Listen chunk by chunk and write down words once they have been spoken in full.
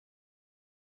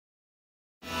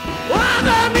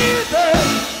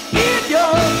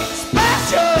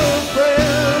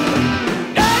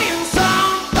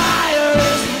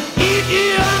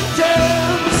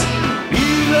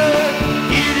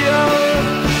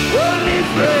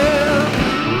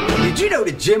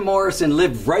know that Jim Morrison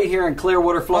lived right here in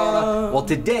Clearwater, Florida? Well,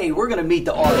 today we're going to meet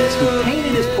the artist who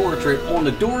painted his portrait on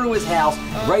the door to his house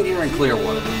right here in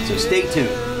Clearwater. So stay tuned.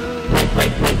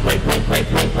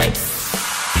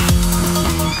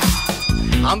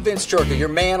 I'm Vince Churka, your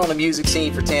man on the music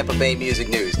scene for Tampa Bay Music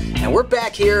News. And we're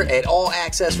back here at All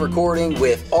Access Recording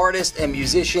with artist and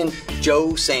musician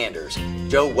Joe Sanders.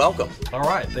 Joe, welcome. All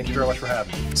right, thank you very much for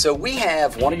having me. So we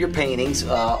have one of your paintings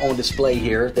on display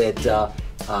here that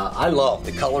I love.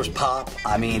 The colors pop.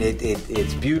 I mean,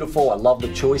 it's beautiful. I love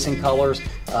the choice in colors.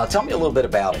 Tell me a little bit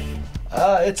about it.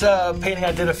 It's a painting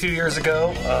I did a few years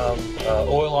ago.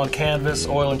 Oil on canvas,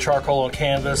 oil and charcoal on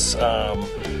canvas.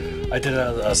 I did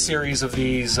a series of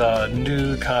these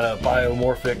nude kind of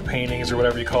biomorphic paintings, or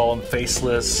whatever you call them,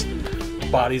 faceless,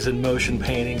 bodies in motion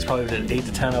paintings. Probably did 8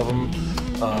 to 10 of them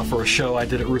for a show I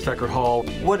did at Ruth Eckerd Hall.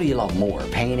 What do you love more,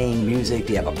 painting, music?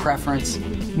 Do you have a preference?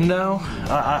 No,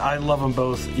 I love them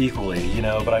both equally, you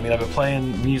know, but I mean, I've been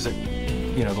playing music,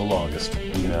 you know, the longest,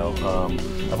 you know.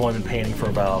 I've only been painting for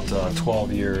about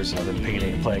 12 years, and I've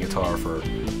been playing guitar for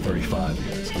 35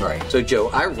 years. Right. So, Joe,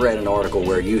 I read an article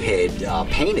where you had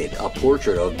painted a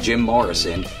portrait of Jim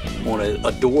Morrison on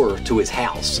a door to his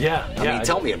house. Yeah. I mean,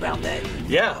 tell me about that.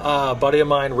 Yeah, a buddy of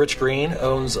mine, Rich Green,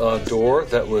 owns a door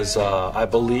that was, I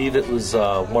believe it was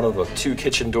one of the 2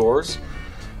 kitchen doors.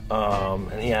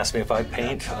 And he asked me if I'd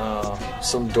paint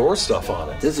some door stuff on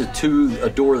it. This is a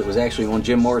door that was actually on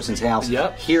Jim Morrison's house.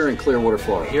 Yep. Here in Clearwater,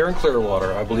 Florida. Here in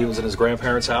Clearwater. I believe it was in his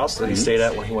grandparents' house that he stayed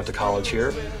at when he went to college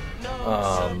here.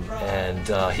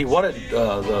 And he wanted,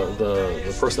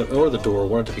 the person that owned the door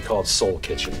wanted it to be called Soul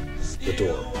Kitchen, the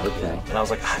door. Okay. And I was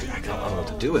like, I don't know what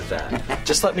to do with that.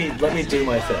 Just let me do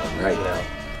my thing. Right. You know?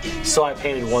 So I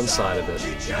painted one side of it.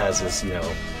 It has this, you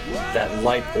know, that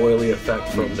light oily effect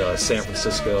from the San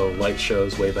Francisco light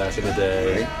shows way back in the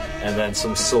day. Right. And then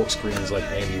some silk screens like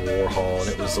Andy Warhol, and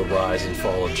it was the rise and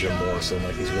fall of Jim Morrison.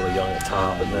 Like, he's really young at the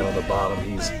top, and then on the bottom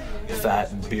he's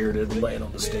fat and bearded and laying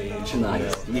on the stage.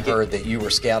 Nice. You heard that you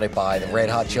were scouted by the Red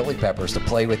Hot Chili Peppers to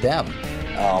play with them.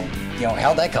 You know,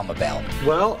 how'd that come about?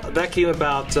 Well, that came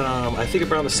about, I think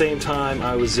around the same time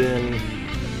I was in,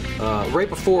 right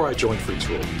before I joined Freaks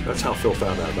Rule. That's how Phil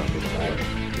found out about me,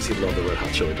 because he loved the Red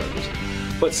Hot Chili Peppers.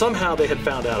 But somehow they had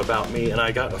found out about me, and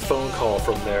I got a phone call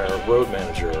from their road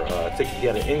manager. I think he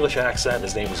had an English accent.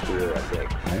 His name was Greer, I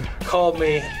think. Okay. Called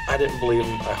me. I didn't believe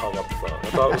him. I hung up the phone. I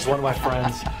thought it was one of my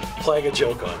friends playing a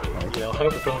joke on me. You know, hung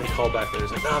up the phone. He called back there.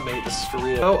 He's like, "Nah, mate, this is for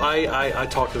real." Oh, I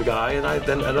talked to the guy, and I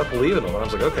then ended up believing him. And I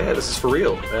was like, "Okay, this is for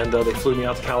real." And they flew me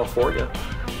out to California.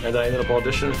 And I ended up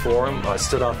auditioning for him. I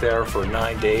stood out there for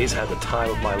 9 days, had the time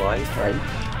of my life. Right.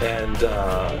 And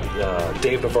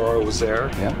Dave Navarro was there,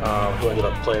 who ended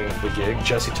up playing the gig.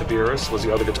 Jesse Tabiris was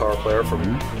the other guitar player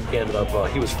from. He ended up.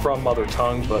 He was from Mother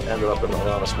Tongue, but ended up in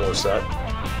Alanis Morissette.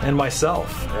 And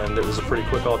myself, and it was a pretty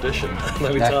quick audition.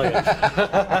 Let me tell you.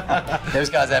 Those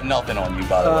guys have nothing on you,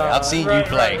 by the way. I've seen you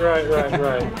play. Right.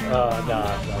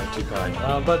 Nah, too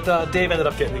kind. But Dave ended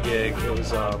up getting the gig. It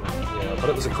was, you know, but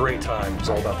it was a great time. It was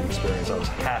all about the experience. I was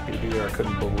happy to be there. I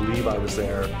couldn't believe I was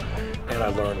there, and I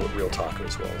learned what real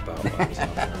talkers were all about when I was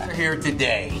out there. We're here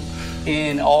today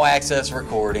in All Access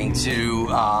Recording to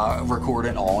record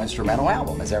an all-instrumental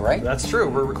album. Is that right? That's true.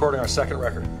 We're recording our 2nd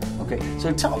record. Okay,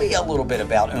 so tell me a little bit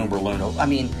about Umbra Luna. I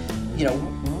mean, you know,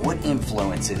 what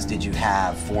influences did you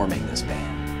have forming this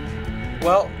band?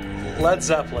 Well, Led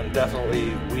Zeppelin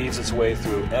definitely weaves its way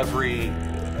through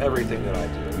everything that I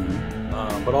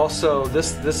do. But also,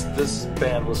 this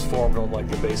band was formed on like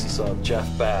the basis of Jeff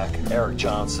Beck, Eric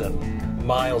Johnson,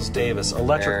 Miles Davis,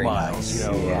 Electric Miles.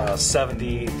 Nice. You know,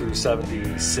 70 through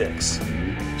 76.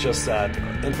 Just that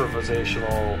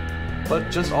improvisational, but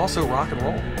just also rock and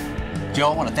roll. Joe,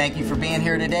 I want to thank you for being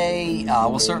here today.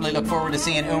 We'll certainly look forward to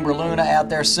seeing Umbra Luna out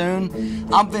there soon.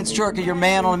 I'm Vince Churka, your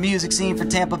man on the music scene for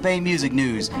Tampa Bay Music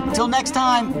News. Until next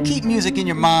time, keep music in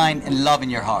your mind and love in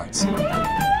your hearts.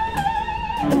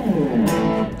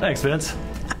 Thanks, Vince.